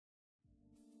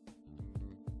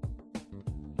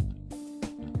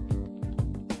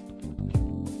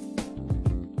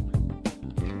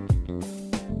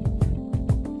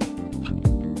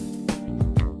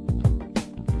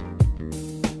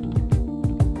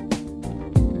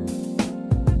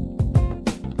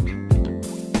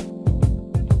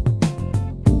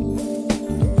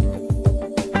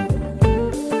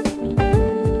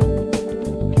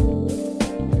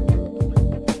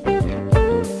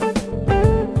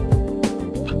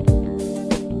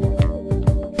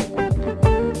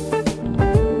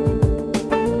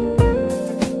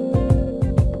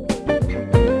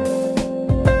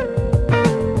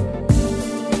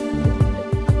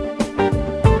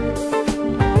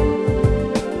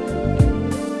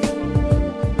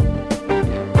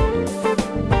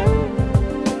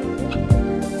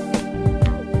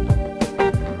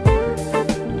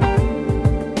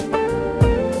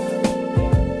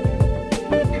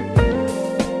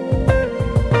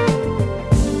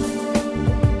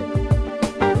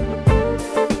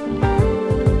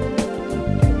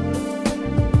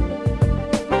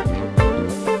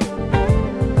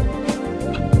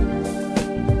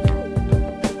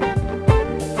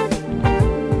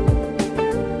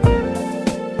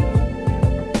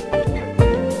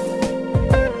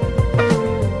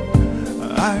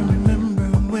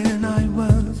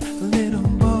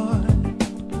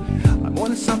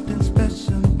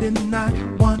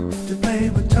want to play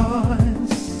with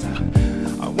toys.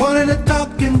 I wanted a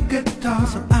talking guitar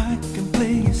so I can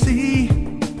play and see.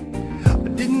 I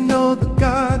didn't know that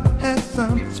God had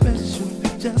something special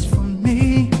just for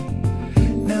me.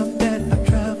 Now that I've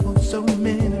traveled so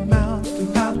many miles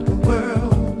throughout the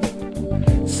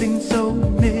world, seen so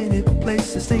many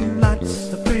places, seen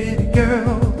lots of pretty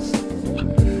girls,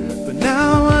 but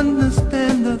now I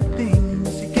understand the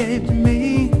things He gave to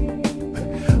me.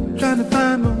 I'm trying to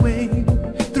find my way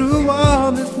through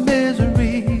all this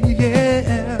misery,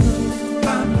 yeah.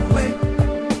 Find my way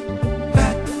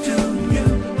back to You.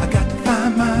 I got to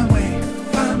find my way,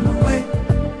 find my way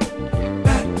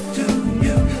back to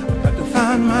You. I got to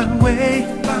find my way,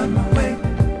 find my way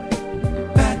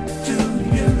back to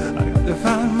You. I got to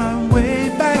find my way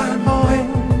back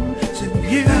home to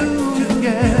You,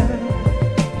 yeah.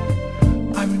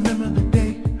 I remember the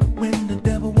day when the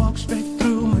devil walked straight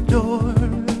through my door.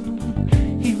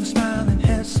 He was smiling,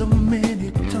 had so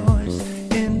many toys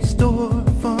in store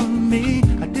for me.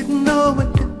 I didn't know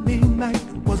what it mean, like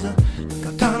it was a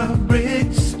ton of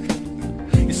bricks.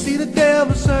 You see, the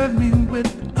devil served me with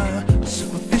a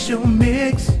superficial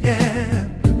mix, yeah.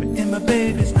 But in my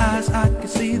baby's eyes I could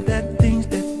see that things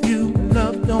that you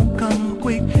love don't come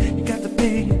quick. You got to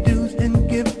pay your dues and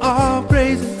give all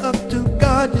praises up to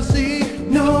God, you see.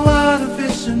 No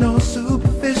artificial, no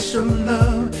superficial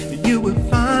love you will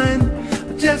find.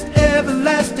 Just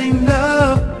everlasting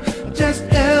love, just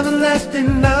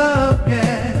everlasting love,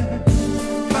 yeah.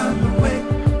 Find my way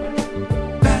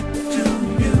back to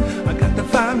You. I got to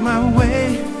find my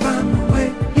way,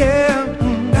 yeah.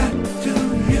 Back to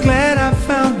You. Glad I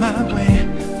found my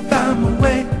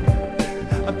way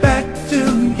back to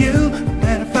You.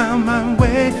 Glad I found my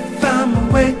way,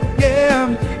 yeah.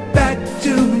 Back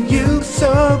to You.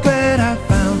 So glad I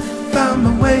found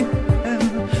my way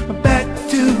back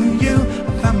to You.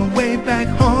 I found my way back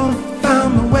home,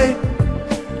 found my way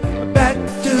back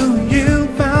to You.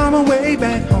 Found my way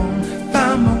back home,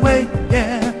 found my way,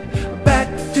 yeah. Back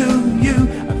to You.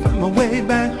 I found my way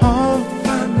back home,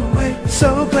 found my way.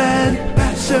 So glad,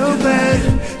 so glad,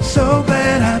 so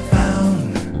glad I found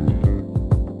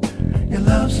Your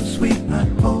love so sweet, I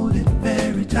hold it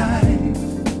very tight.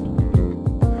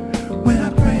 When I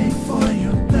pray for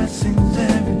Your blessings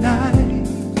every night,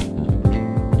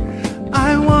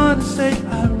 I want to say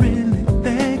I really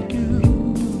thank You.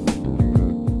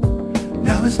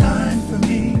 Now it's time for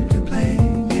me to play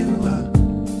you a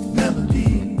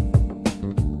melody.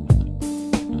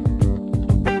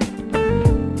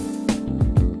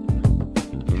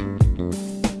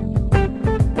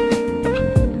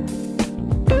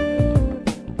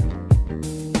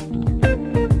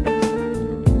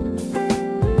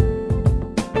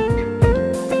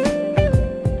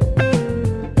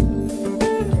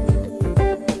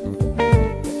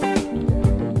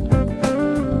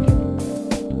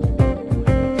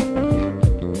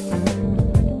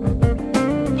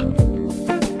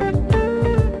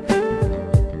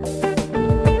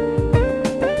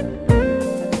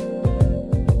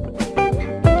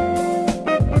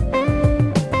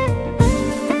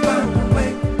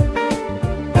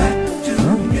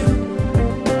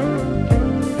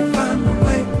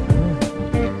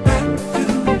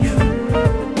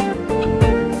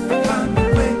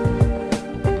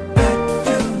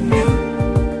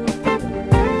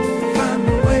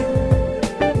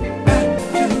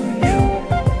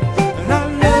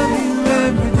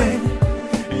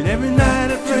 Every night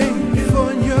I pray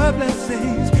for Your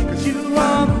blessings, 'cause You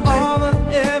are the